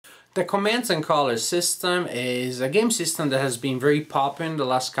The commands and colors system is a game system that has been very popular in the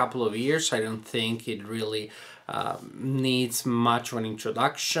last couple of years. I don't think it really needs much of an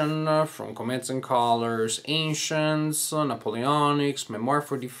introduction from commands and colors, ancients, Napoleonics, Memoir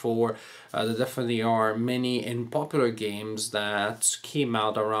 44. There definitely are many and popular games that came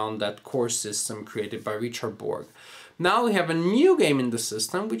out around that core system created by Richard Borg. Now we have a new game in the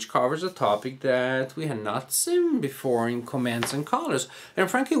system which covers a topic that we had not seen before in commands and colors,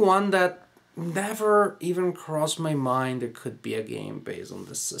 and frankly one that never even crossed my mind there could be a game based on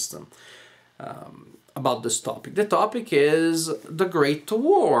this system about this topic. The topic is the Great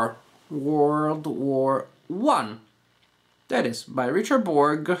War, World War I. That is, by Richard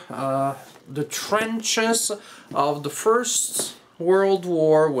Borg, the trenches of the First World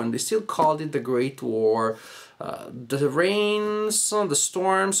War, when they still called it the Great War, the rains, the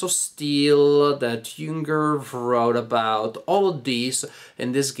storms of steel that Junger wrote about, all of these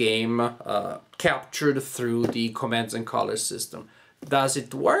in this game captured through the commands and colors system. Does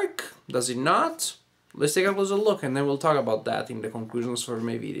it work? Does it not? Let's take a closer look and then we'll talk about that in the conclusions for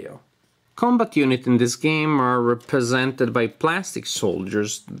my video. Combat units in this game are represented by plastic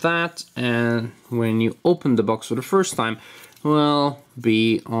soldiers that, and when you open the box for the first time, will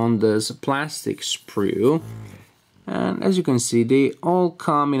be on this plastic sprue. And as you can see, they all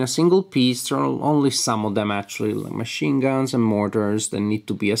come in a single piece. There are only some of them actually, like machine guns and mortars that need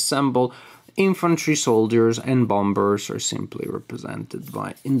to be assembled. Infantry soldiers and bombers are simply represented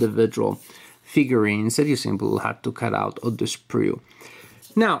by individual figurines that you simply had to cut out of the sprue.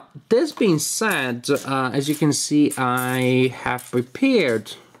 Now, this being said, as you can see, I have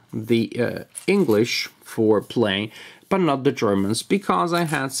prepared the English for playing, but not the Germans, because I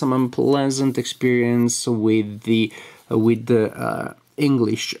had some unpleasant experience with the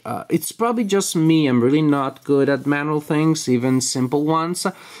English. It's probably just me. I'm really not good at manual things, even simple ones.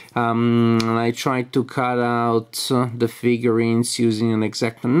 I tried to cut out the figurines using an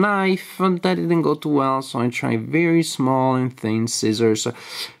X-Acto knife, and that didn't go too well, so I tried very small and thin scissors.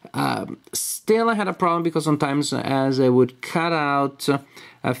 Still, I had a problem because sometimes as I would cut out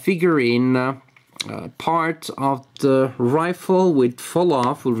a figurine, part of the rifle would fall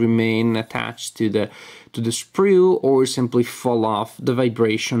off, would remain attached to the sprue, or simply fall off. The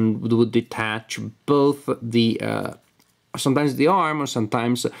vibration would detach both the sometimes the arm, or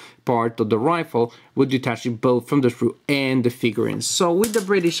sometimes part of the rifle would detach both from the sprue and the figurines. So with the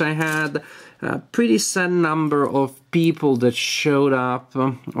British, I had a pretty set number of people that showed up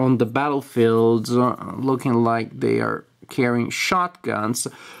on the battlefields looking like they are carrying shotguns,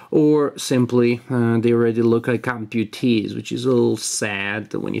 or simply they already look like amputees, which is a little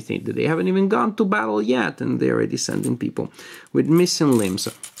sad when you think that they haven't even gone to battle yet and they're already sending people with missing limbs.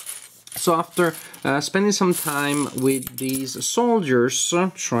 So after spending some time with these soldiers,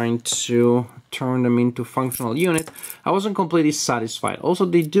 trying to turn them into functional unit, I wasn't completely satisfied. Also,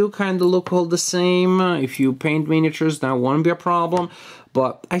 they do kind of look all the same. If you paint miniatures, that won't be a problem.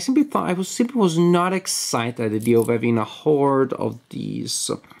 But I simply thought, I simply was not excited at the idea of having a horde of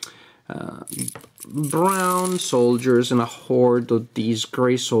these brown soldiers and a horde of these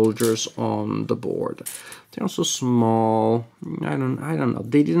gray soldiers on the board. They're also small. I don't know.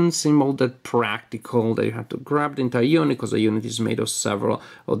 They didn't seem all that practical. They had to grab the entire unit because the unit is made of several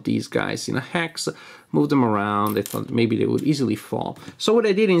of these guys in a hex. Move them around. They thought maybe they would easily fall. So what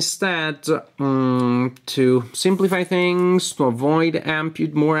I did instead, to simplify things, to avoid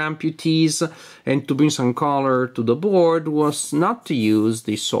more amputees, and to bring some color to the board, was not to use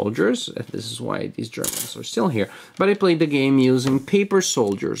these soldiers. This is why these Germans are still here. But I played the game using paper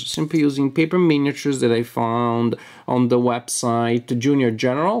soldiers, simply using paper miniatures that I found on the website Junior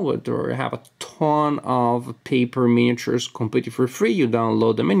General, where they have a ton of paper miniatures completely for free. You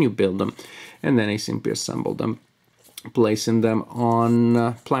download them and you build them. And then I simply assembled them, placing them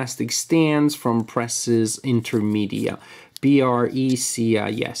on plastic stands from Presses Intermedia,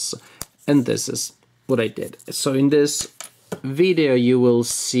 PRECIS. And this is what I did. So in this video you will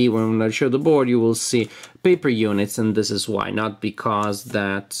see, when I show the board, you will see paper units, and this is why. Not because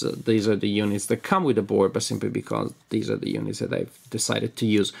that these are the units that come with the board, but simply because these are the units that I've decided to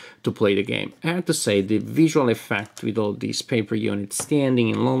use to play the game. I have to say, the visual effect with all these paper units standing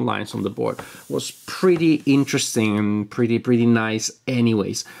in long lines on the board was pretty interesting and pretty nice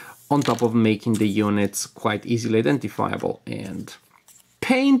anyways, on top of making the units quite easily identifiable and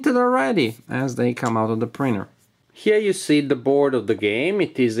painted already as they come out of the printer. Here you see the board of the game.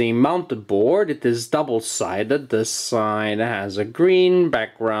 It is a mounted board. It is double-sided. This side has a green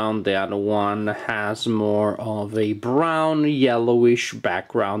background, the other one has more of a brown, yellowish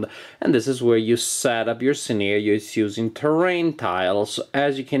background. And this is where you set up your scenario. It's using terrain tiles,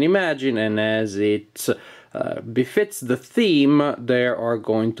 as you can imagine, and as it befits the theme, there are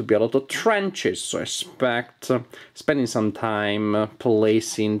going to be a lot of trenches, so expect spending some time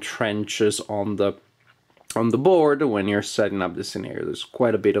placing trenches on the board when you're setting up the scenario. There's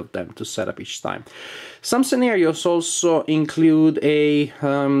quite a bit of them to set up each time. Some scenarios also include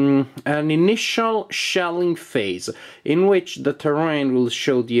an initial shelling phase in which the terrain will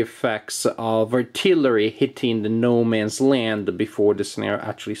show the effects of artillery hitting the no man's land before the scenario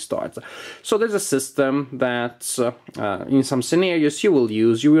actually starts. So there's a system that in some scenarios you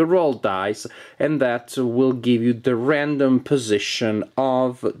will roll dice, and that will give you the random position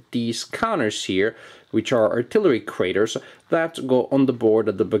of these counters here, which are artillery craters that go on the board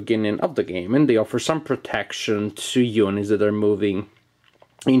at the beginning of the game, and they offer some protection to units that are moving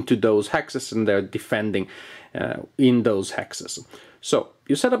into those hexes and they're defending in those hexes. So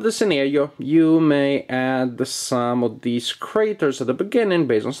you set up the scenario, you may add some of these craters at the beginning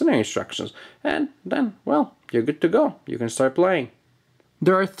based on scenario instructions, and then, well, you're good to go. You can start playing.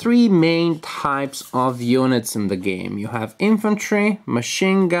 There are three main types of units in the game. You have infantry,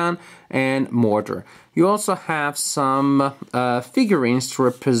 machine gun, and mortar. You also have some figurines to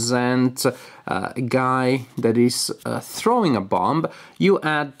represent a guy that is throwing a bomb. You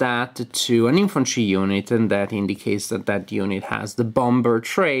add that to an infantry unit, and that indicates that that unit has the bomber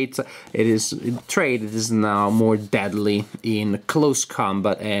trait. It is now more deadly in close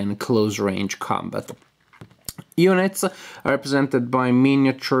combat and close range combat. Units are represented by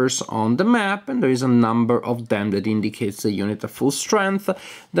miniatures on the map, and there is a number of them that indicates the unit of full strength.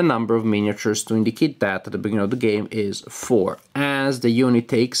 The number of miniatures to indicate that at the beginning of the game is 4. As the unit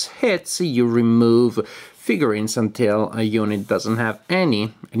takes hits, you remove figurines until a unit doesn't have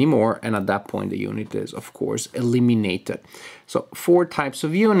any anymore, and at that point the unit is, of course, eliminated. So 4 types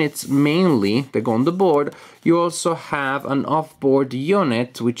of units mainly that go on the board. You also have an off-board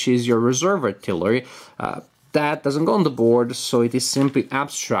unit, which is your reserve artillery. That doesn't go on the board, so it is simply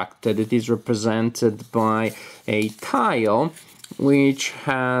abstracted. It is represented by a tile which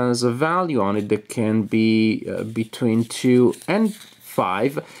has a value on it that can be between 2 and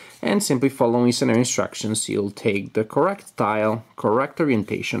 5, and simply following scenario instructions you'll take the correct tile, correct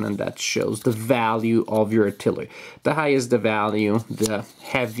orientation, and that shows the value of your artillery. The higher the value, the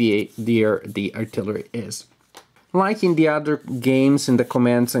heavier the artillery is. Like in the other games in the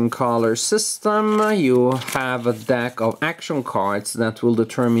Commands and Colors system, you have a deck of action cards that will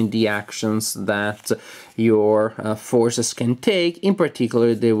determine the actions that your forces can take. In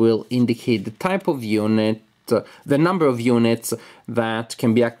particular, they will indicate the type of unit, the number of units that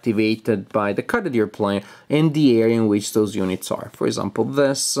can be activated by the card that you're playing, and the area in which those units are. For example,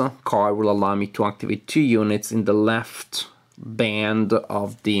 this card will allow me to activate 2 units in the left band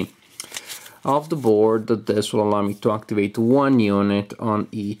of the board. This will allow me to activate 1 unit on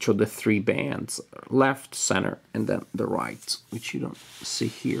each of the 3 bands, left, center, and then the right, which you don't see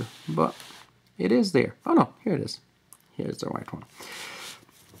here, but it is there. Oh no, here it is. Here's the right one.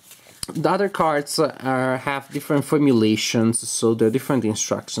 The other cards have different formulations, so there are different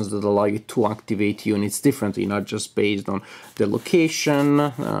instructions that allow you to activate units differently, not just based on the location.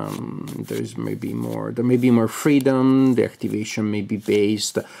 There may be more freedom. The activation may be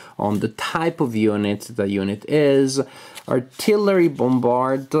based on the type of unit the unit is. Artillery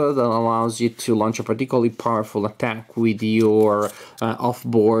bombard that allows you to launch a particularly powerful attack with your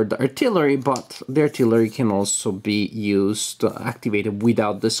off-board artillery, but the artillery can also be used, activated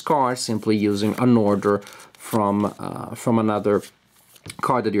without this card, simply using an order from another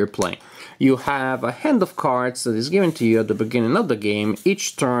card that you're playing. You have a hand of cards that is given to you at the beginning of the game.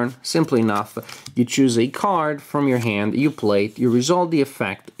 Each turn, simply enough, you choose a card from your hand, you play it, you resolve the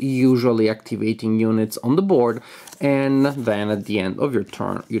effect, usually activating units on the board, and then at the end of your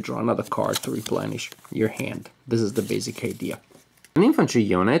turn, you draw another card to replenish your hand. This is the basic idea. An infantry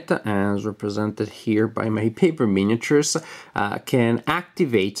unit, as represented here by my paper miniatures, can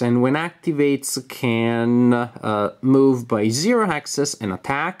activate, and when activates can move by 0 hexes and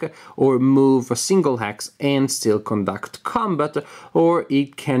attack, or move a single hex and still conduct combat, or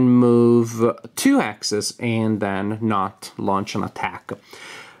it can move 2 hexes and then not launch an attack.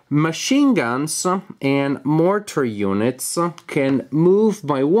 Machine guns and mortar units can move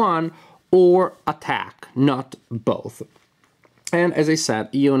by 1 or attack, not both. And as I said,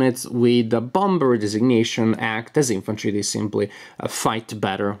 units with the bomber designation act as infantry. They simply fight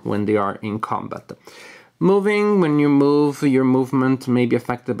better when they are in combat. Moving, when you move, your movement may be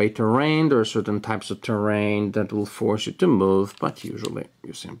affected by terrain. There are certain types of terrain that will force you to move, but usually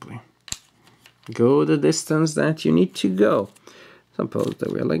you simply go the distance that you need to go. Suppose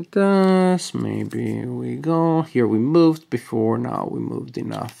that we're like this, maybe we go, here we moved before, now we moved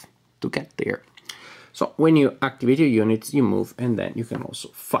enough to get there. So when you activate your units, you move, and then you can also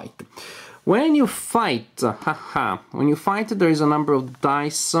fight. When you fight, there is a number of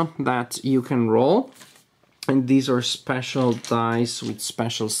dice that you can roll. And these are special dice with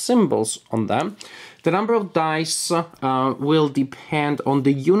special symbols on them. The number of dice will depend on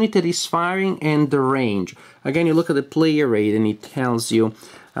the unit that is firing and the range. Again, you look at the player rate and it tells you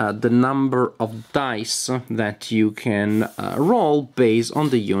the number of dice that you can roll based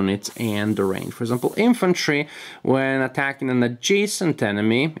on the unit and the range. For example, infantry, when attacking an adjacent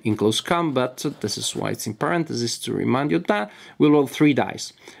enemy in close combat, this is why it's in parentheses to remind you of that, will roll 3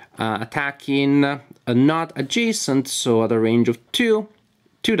 dice. Attacking not adjacent, so at a range of 2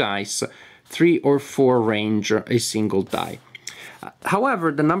 dice, 3 or 4 range, a single die.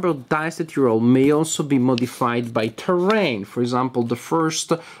 However, the number of dice that you roll may also be modified by terrain. For example, the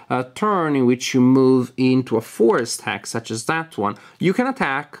first turn in which you move into a forest hex, such as that one, you can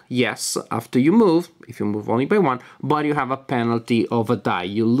attack, yes, after you move, if you move only by 1, but you have a penalty of a die.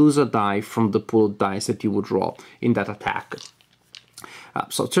 You lose a die from the pool of dice that you would roll in that attack.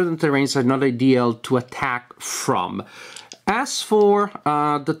 So certain terrains are not ideal to attack from. As for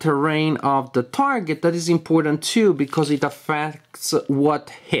the terrain of the target, that is important too, because it affects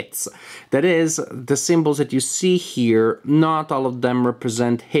what hits. That is, the symbols that you see here, not all of them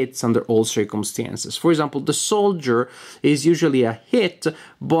represent hits under all circumstances. For example, the soldier is usually a hit,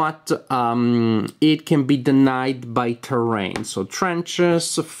 but it can be denied by terrain. So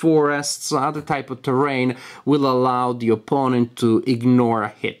trenches, forests, other type of terrain will allow the opponent to ignore a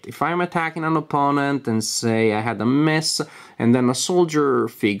hit. If I'm attacking an opponent and say I had a miss, and then a soldier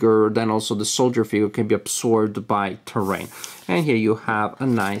figure, then also the soldier figure can be absorbed by terrain. And here you have a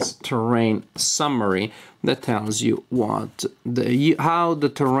nice terrain summary that tells you how the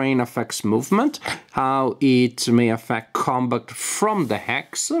terrain affects movement, how it may affect combat from the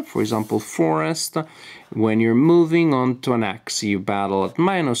hex. For example, forest, when you're moving onto an hex, you battle at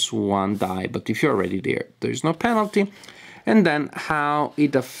 -1 die, but if you're already there, there's no penalty. And then how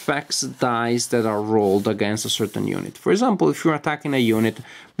it affects dice that are rolled against a certain unit. For example, if you're attacking a unit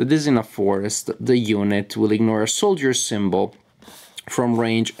that is in a forest, the unit will ignore a soldier symbol from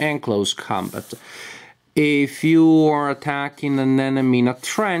range and close combat. If you are attacking an enemy in a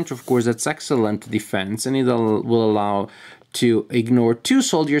trench, of course, that's excellent defense, and it will allow to ignore 2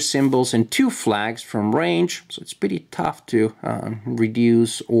 soldier symbols and 2 flags from range, so it's pretty tough to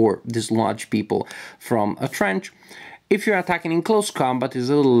reduce or dislodge people from a trench. If you're attacking in close combat, it's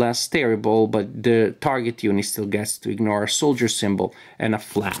a little less terrible, but the target unit still gets to ignore a soldier symbol and a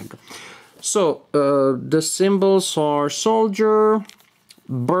flag. So, the symbols are soldier,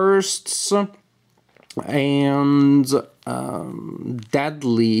 bursts, and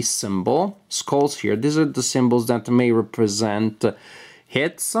deadly symbol, skulls here. These are the symbols that may represent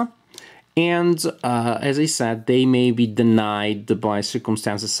hits. And as I said, they may be denied by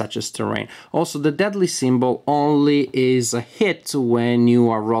circumstances such as terrain. Also, the deadly symbol only is a hit when you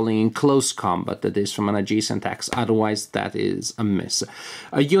are rolling in close combat, that is from an adjacent hex. Otherwise, that is a miss.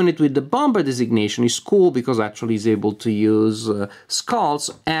 A unit with the bomber designation is cool because actually is able to use skulls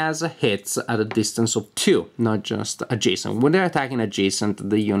as a hits at a distance of 2, not just adjacent. When they're attacking adjacent,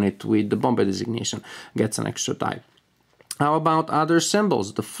 the unit with the bomber designation gets an extra die. How about other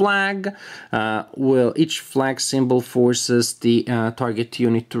symbols? The flag, each flag symbol forces the target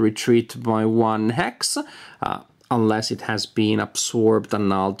unit to retreat by 1 hex, unless it has been absorbed,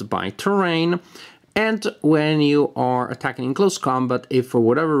 annulled by terrain. And when you are attacking in close combat, if for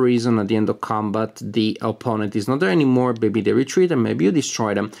whatever reason at the end of combat the opponent is not there anymore, maybe they retreat and maybe you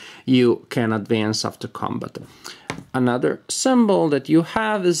destroy them, you can advance after combat. Another symbol that you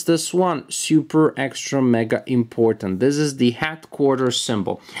have is this one, super extra mega important. This is the headquarters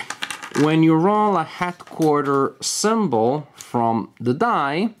symbol. When you roll a headquarter symbol from the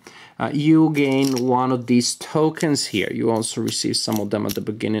die, you gain one of these tokens here. You also receive some of them at the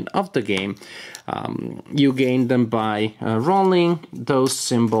beginning of the game. You gain them by rolling those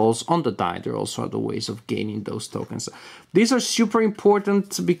symbols on the die. There are also other ways of gaining those tokens. These are super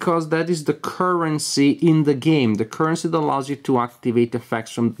important because that is the currency in the game. The currency that allows you to activate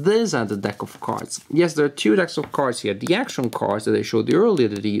effects from this other deck of cards. Yes, there are 2 decks of cards here. The action cards that I showed you earlier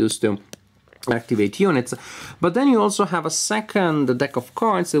that you used to activate units. But then you also have a second deck of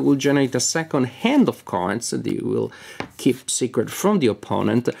cards that will generate a second hand of cards that you will keep secret from the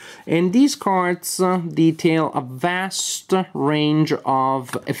opponent. And these cards detail a vast range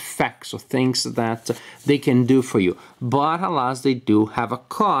of effects, of things that they can do for you. But alas, they do have a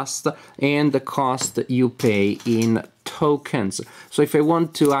cost, and the cost you pay in tokens. So if I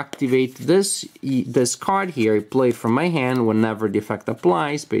want to activate this card here, I play it from my hand whenever the effect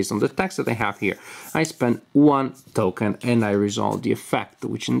applies based on the text that I have here. I spend 1 token and I resolve the effect,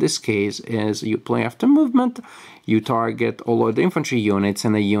 which in this case is you play after movement, you target all of the infantry units,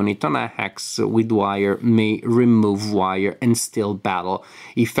 and a unit on a hex with wire may remove wire and still battle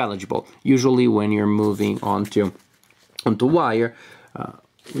if eligible. Usually when you're moving onto wire,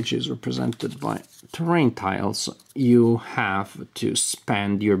 which is represented by terrain tiles, you have to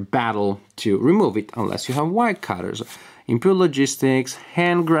spend your battle to remove it, unless you have wire cutters. Improved logistics,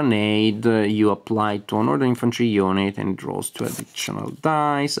 hand grenade, you apply to another infantry unit and it rolls 2 additional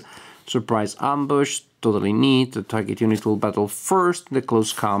dice. Surprise ambush, totally neat. The target unit will battle first in the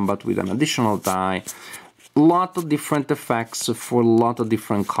close combat with an additional die. Lot of different effects for a lot of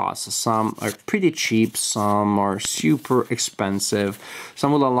different costs. Some are pretty cheap, some are super expensive.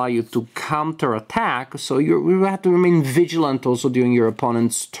 Some will allow you to counter attack, so you have to remain vigilant also during your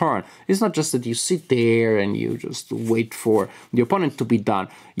opponent's turn. It's not just that you sit there and you just wait for the opponent to be done.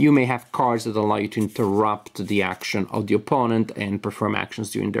 You may have cards that allow you to interrupt the action of the opponent and perform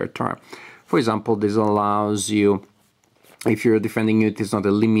actions during their turn. For example, this allows you, if your defending unit is not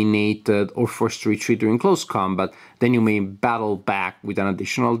eliminated or forced to retreat during close combat, then you may battle back with an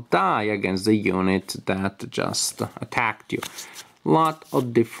additional die against the unit that just attacked you. Lot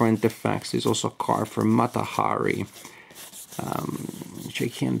of different effects. There's also a card for Matahari, which I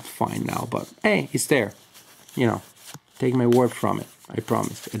can't find now, but hey, it's there. You know, take my word from it. I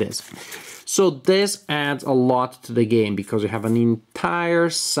promise, it is. So this adds a lot to the game because you have an entire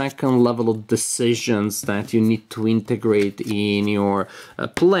second level of decisions that you need to integrate in your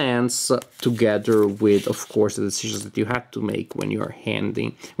plans, together with, of course, the decisions that you have to make when you're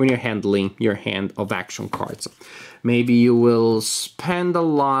handling your hand of action cards. Maybe you will spend a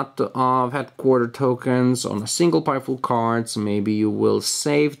lot of headquarter tokens on a single powerful cards. Maybe you will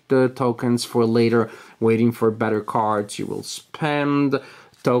save the tokens for later, waiting for better cards. You will spend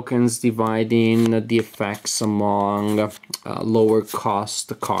tokens dividing the effects among lower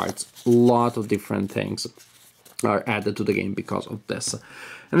cost cards. A lot of different things are added to the game because of this.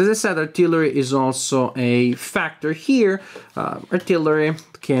 And as I said, artillery is also a factor here. Artillery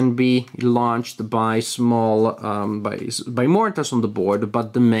can be launched by small, by mortars on the board,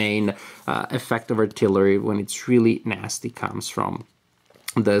 but the main effect of artillery, when it's really nasty, comes from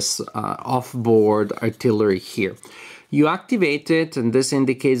this off-board artillery here. You activate it, and this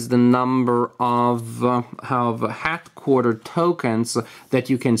indicates the number of headquarter tokens that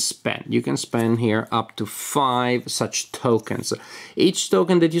you can spend. You can spend here up to 5 such tokens. Each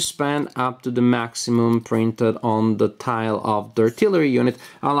token that you spend up to the maximum printed on the tile of the artillery unit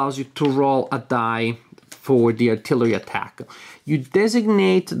allows you to roll a die for the artillery attack. You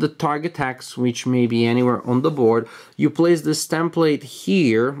designate the target hex, which may be anywhere on the board. You place this template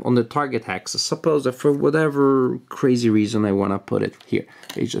here on the target hex. Suppose that for whatever crazy reason I want to put it here.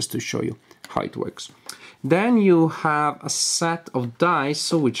 It's just to show you how it works. Then you have a set of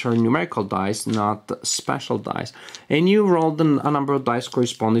dice, which are numerical dice, not special dice. And you roll a number of dice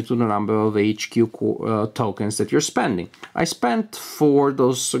corresponding to the number of HQ tokens that you're spending. I spent 4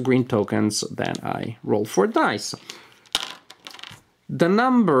 those green tokens, then I roll 4 dice. The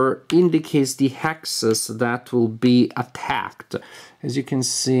number indicates the hexes that will be attacked. As you can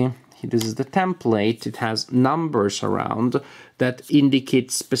see, this is the template. It has numbers around that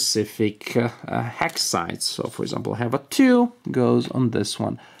indicate specific hex sites. So, for example, I have a 2, goes on this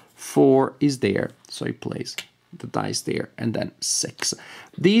one. 4 is there, so I place the dice there, and then 6.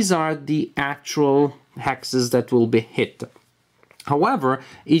 These are the actual hexes that will be hit. However,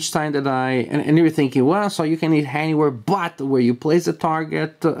 each time that and you're thinking, well, so you can hit anywhere but where you place the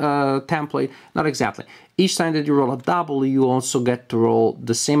target template. Not exactly. Each time that you roll a double, you also get to roll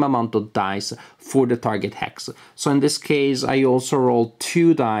the same amount of dice for the target hex. So in this case, I also roll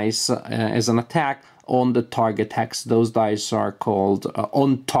 2 dice as an attack on the target hex. Those dice are called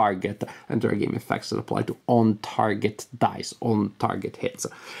on target, and there are game effects that apply to on target dice, on target hits.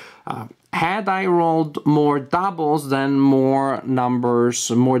 Had I rolled more doubles, then more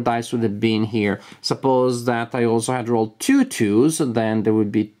numbers, more dice would have been here. Suppose that I also had rolled 2 2s, then there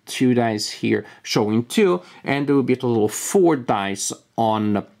would be 2 dice here showing 2, and there would be a total of 4 dice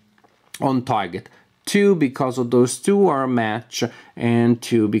on target. 2 because of those two are a match, and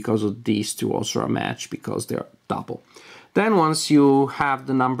 2 because of these two also are a match because they're double. Then once you have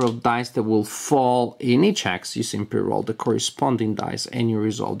the number of dice that will fall in each hex, you simply roll the corresponding dice and you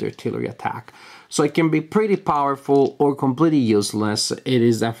resolve the artillery attack. So it can be pretty powerful or completely useless. It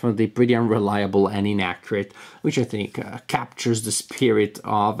is definitely pretty unreliable and inaccurate, which I think captures the spirit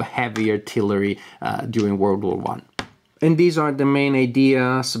of heavy artillery during World War I. And these are the main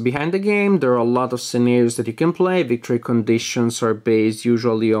ideas behind the game. There are a lot of scenarios that you can play. Victory conditions are based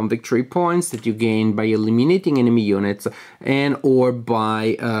usually on victory points that you gain by eliminating enemy units and or by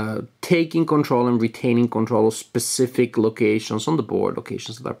taking control and retaining control of specific locations on the board,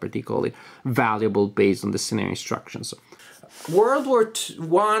 locations that are particularly valuable based on the scenario instructions. World War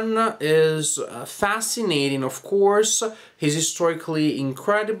I is fascinating, of course. He's historically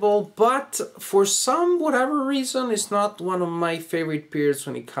incredible, but for some whatever reason, it's not one of my favorite periods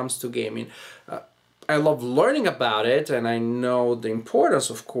when it comes to gaming. I love learning about it, and I know the importance,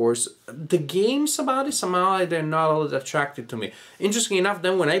 of course. The games about it, somehow they're not all that attractive to me. Interesting enough,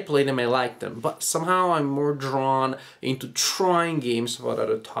 then when I play them, I like them. But somehow I'm more drawn into trying games about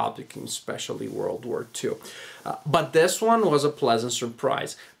other topics, especially World War II. But this one was a pleasant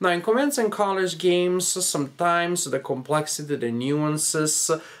surprise. Now, in Commands and Colors games, sometimes the complexity, the nuances,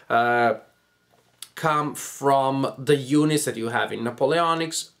 come from the units that you have. In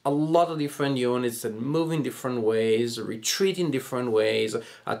Napoleonics, a lot of different units that move in different ways, retreat in different ways,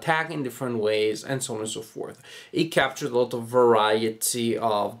 attack in different ways, and so on and so forth. It captures a lot of variety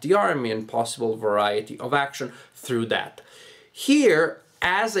of the army and possible variety of action through that. Here,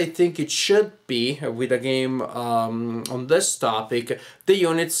 as I think it should be with a game on this topic, the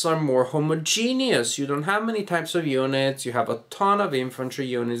units are more homogeneous. You don't have many types of units, you have a ton of infantry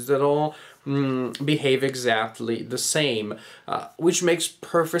units that all behave exactly the same, which makes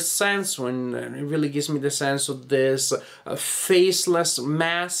perfect sense when it really gives me the sense of this faceless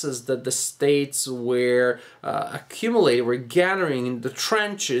masses that the states were accumulating, were gathering in the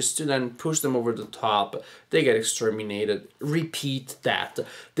trenches to then push them over the top. They get exterminated. Repeat that.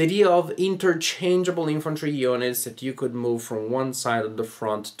 The idea of interchangeable infantry units that you could move from one side of the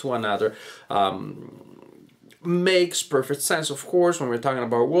front to another makes perfect sense, of course, when we're talking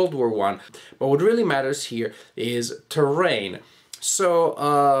about World War I. But what really matters here is terrain.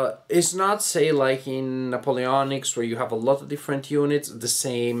 So it's not, say, like in Napoleonics where you have a lot of different units, the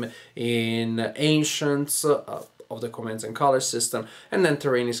same in Ancients of the Commands and Colors system, and then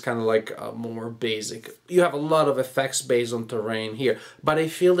terrain is kind of like more basic. You have a lot of effects based on terrain here, but I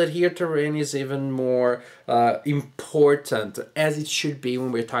feel that here terrain is even more important, as it should be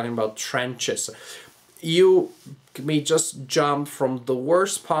when we're talking about trenches. You may just jump from the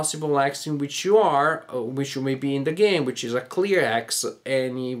worst possible X in which you are, which you may be in the game, which is a clear X.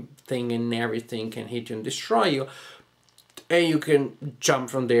 Anything and everything can hit you and destroy you. And you can jump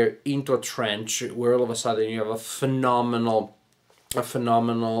from there into a trench where all of a sudden you have a phenomenal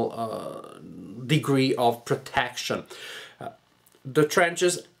degree of protection. The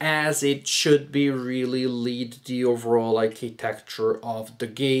trenches, as it should be, really lead the overall architecture of the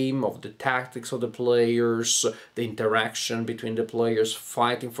game, of the tactics of the players, the interaction between the players.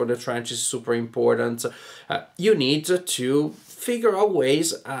 Fighting for the trenches is super important. You need to figure out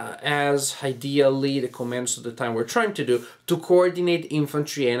ways, as ideally the commands of the time we're trying to do, to coordinate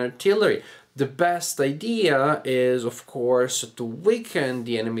infantry and artillery. The best idea is, of course, to weaken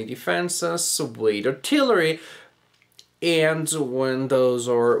the enemy defenses with artillery. And when those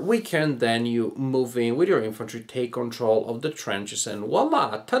are weakened, then you move in with your infantry, take control of the trenches, and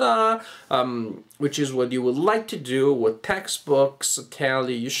voila, ta-da! Which is what you would like to do, what textbooks tell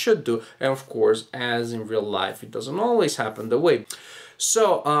you should do, and of course, as in real life, it doesn't always happen that way.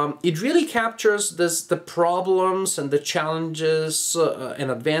 So it really captures the problems and the challenges and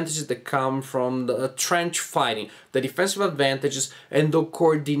advantages that come from the trench fighting, the defensive advantages, and the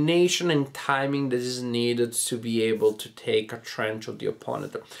coordination and timing that is needed to be able to take a trench of the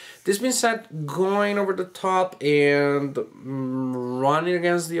opponent. This being said, going over the top and running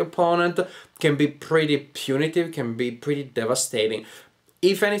against the opponent can be pretty punitive, can be pretty devastating.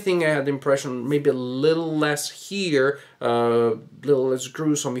 If anything, I had the impression maybe a little less here, a little less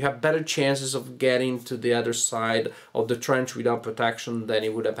gruesome. You have better chances of getting to the other side of the trench without protection than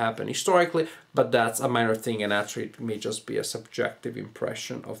it would have happened historically, but that's a minor thing, and actually it may just be a subjective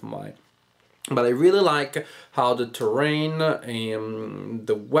impression of mine. But I really like how the terrain and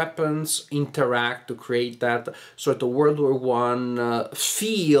the weapons interact to create that sort of World War One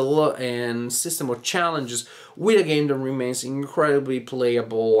feel and system of challenges with a game that remains incredibly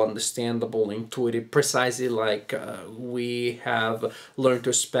playable, understandable, intuitive, precisely like we have learned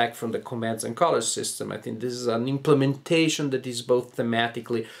to expect from the Commands and Colors system. I think this is an implementation that is both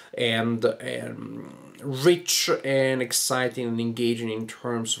thematically and rich and exciting and engaging in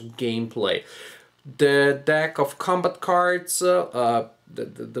terms of gameplay. The deck of combat cards, the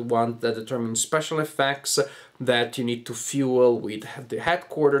one that determines special effects that you need to fuel with the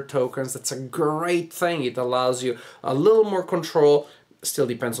headquarter tokens, that's a great thing. It allows you a little more control. Still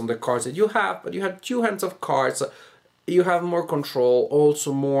depends on the cards that you have, but you have 2 hands of cards. You have more control,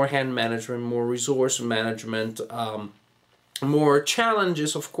 also more hand management, more resource management, more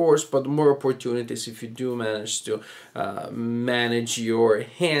challenges, of course, but more opportunities if you do manage to manage your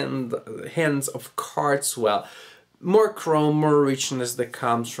hands of cards well. More chrome, more richness that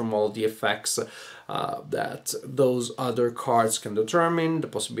comes from all the effects that those other cards can determine. The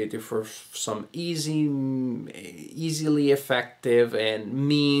possibility for some easily effective and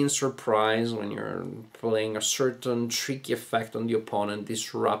mean surprise when you're playing a certain tricky effect on the opponent,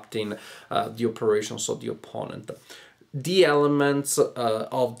 disrupting the operations of the opponent. The elements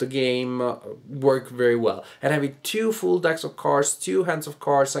of the game work very well. And having 2 full decks of cards, 2 hands of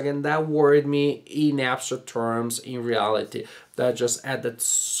cards, again, that worried me in abstract terms. In reality, that just added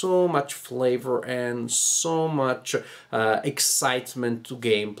so much flavor and so much excitement to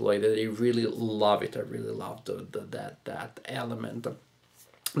gameplay that I really love it. I really love that element.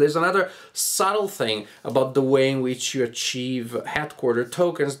 There's another subtle thing about the way in which you achieve headquarter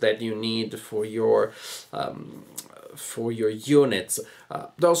tokens that you need for your units.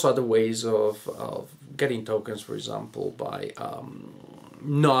 Those are the ways of getting tokens, for example, by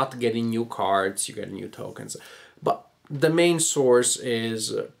not getting new cards, you get new tokens. But the main source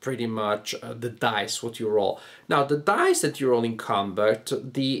is pretty much the dice, what you roll. Now, the dice that you roll in combat,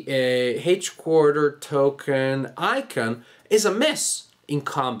 the headquarter token icon is a miss in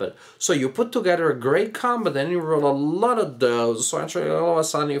combat. So you put together a great combat and you roll a lot of those. So actually all of a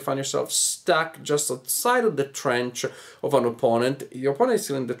sudden you find yourself stuck just outside of the trench of an opponent. Your opponent is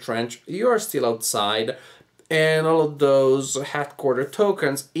still in the trench, you are still outside, and all of those headquarter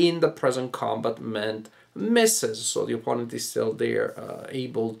tokens in the present combat meant misses. So the opponent is still there,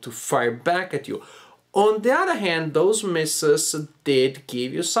 able to fire back at you. On the other hand, those misses did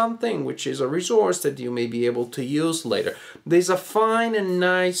give you something, which is a resource that you may be able to use later. There's a fine and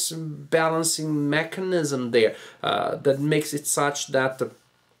nice balancing mechanism there that makes it such that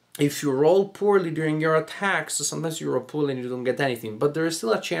if you roll poorly during your attacks, sometimes you roll poorly and you don't get anything, but there is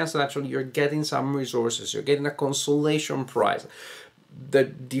still a chance that actually you're getting some resources, you're getting a consolation prize. The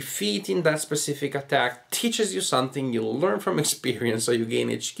defeating that specific attack teaches you something, you learn from experience, so you gain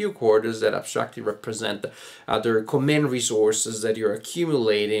HQ quarters that abstractly represent other command resources that you're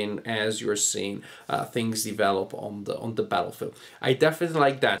accumulating as you're seeing things develop on the battlefield. I definitely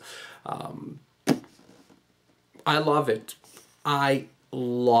like that. I love it. I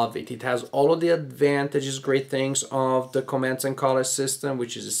love it. It has all of the advantages, great things of the Commands and Colors system,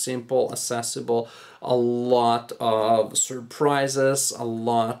 which is simple, accessible, a lot of surprises, a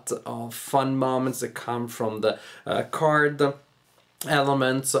lot of fun moments that come from the card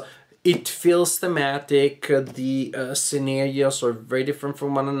elements. It feels thematic. The scenarios are very different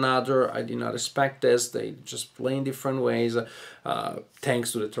from one another. I did not expect this. They just play in different ways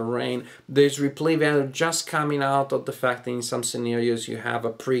thanks to the terrain. There's replay value just coming out of the fact that in some scenarios you have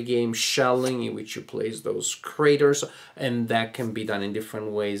a pre-game shelling in which you place those craters, and that can be done in different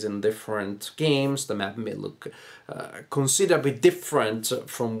ways in different games. The map may look considerably different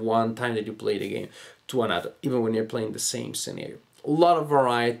from one time that you play the game to another, even when you're playing the same scenario. A lot of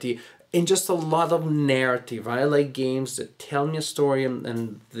variety and just a lot of narrative. I like games that tell me a story,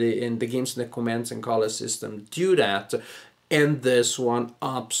 and the games in the Commands and Colors system do that. And this one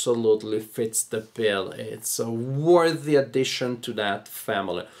absolutely fits the bill. It's a worthy addition to that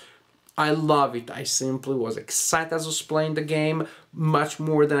family. I love it. I simply was excited as I was playing the game, much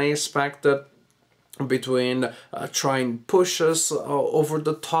more than I expected. Between trying pushes over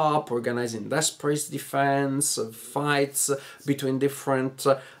the top, organizing desperate defense, fights between different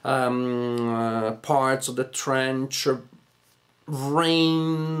parts of the trench,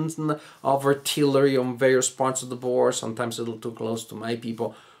 rains of artillery on various parts of the board, sometimes a little too close to my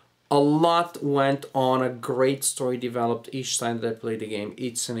people. A lot went on, a great story developed each time that I played the game,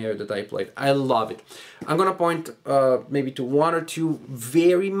 each scenario that I played. I love it. I'm gonna point maybe to one or two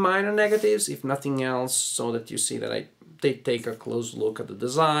very minor negatives, if nothing else, so that you see that I they take a close look at the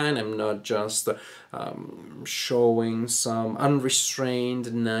design. I'm not just showing some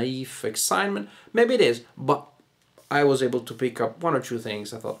unrestrained, naive excitement. Maybe it is, but I was able to pick up one or two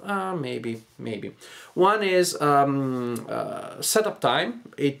things. I thought, maybe. One is setup time.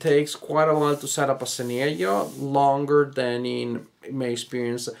 It takes quite a while to set up a scenario, longer than in my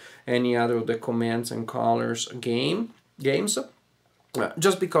experience any other of the Commands and Colors games.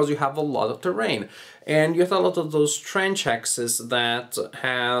 Just because you have a lot of terrain, and you have a lot of those trench hexes that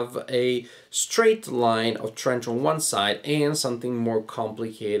have a straight line of trench on one side and something more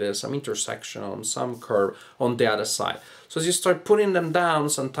complicated, some intersection, some curve on the other side. So as you start putting them down,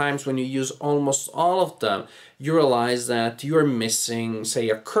 sometimes when you use almost all of them, you realize that you're missing, say,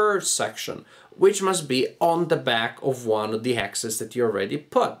 a curved section, which must be on the back of one of the hexes that you already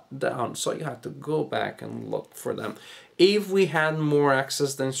put down. So you have to go back and look for them. If we had more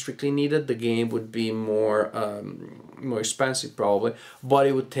access than strictly needed, the game would be more expensive probably, but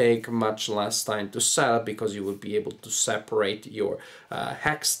it would take much less time to set up because you would be able to separate your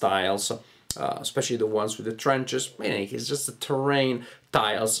hex tiles, especially the ones with the trenches. In any case, just the terrain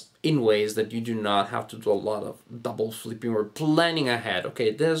tiles in ways that you do not have to do a lot of double flipping or planning ahead.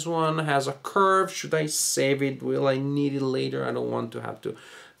 Okay, this one has a curve. Should I save it? Will I need it later? I don't want to have to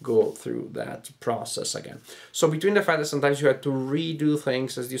go through that process again. So between the fact that sometimes you have to redo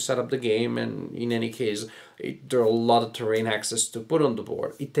things as you set up the game, and in any case there are a lot of terrain hexes to put on the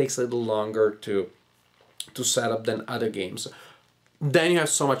board, it takes a little longer to set up than other games. Then you have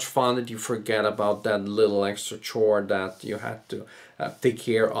so much fun that you forget about that little extra chore that you had to take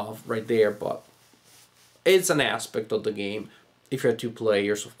care of right there. But it's an aspect of the game. If you have two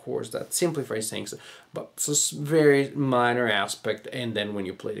players, of course, that simplifies things, but it's a very minor aspect, and then when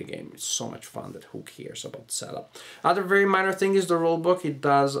you play the game, it's so much fun that who cares about setup. Other very minor thing is the rulebook. It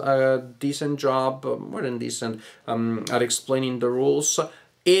does a decent job, more than decent, at explaining the rules.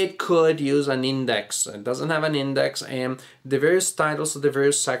 It could use an index. It doesn't have an index, and the various titles of the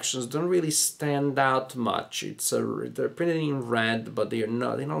various sections don't really stand out much. They're printed in red, but they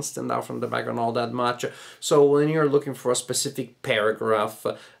don't stand out from the background all that much. So when you're looking for a specific paragraph,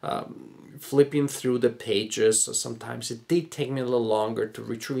 flipping through the pages, sometimes it did take me a little longer to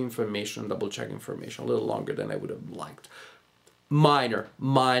retrieve information, double check information, a little longer than I would have liked. Minor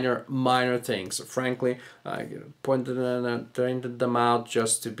things. Frankly, I pointed them out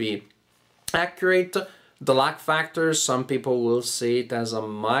just to be accurate. The lack factor, some people will see it as a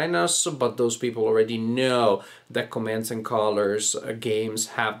minus, but those people already know that Commands and Colors games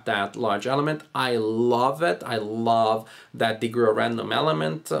have that large element. I love it. I love that degree of random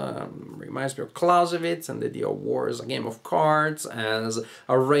element. Reminds me of Clausewitz and the idea of war as a game of cards, as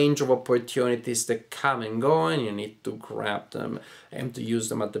a range of opportunities that come and go, and you need to grab them and to use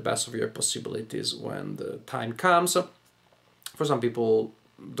them at the best of your possibilities when the time comes. For some people,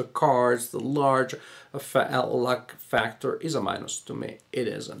 the cards, the large luck factor is a minus. To me, it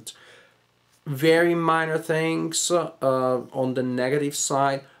isn't. Very minor things on the negative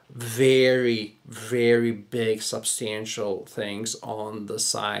side, very big substantial things on the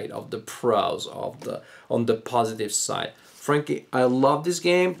side of the pros, on the positive side. Frankly, I love this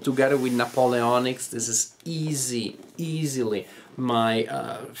game. Together with Napoleonics, this is easily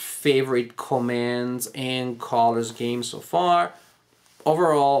my favorite Commands and Colors game so far.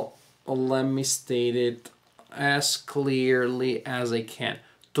 Overall, let me state it as clearly as I can.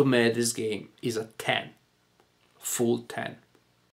 To me, this game is a 10. Full 10.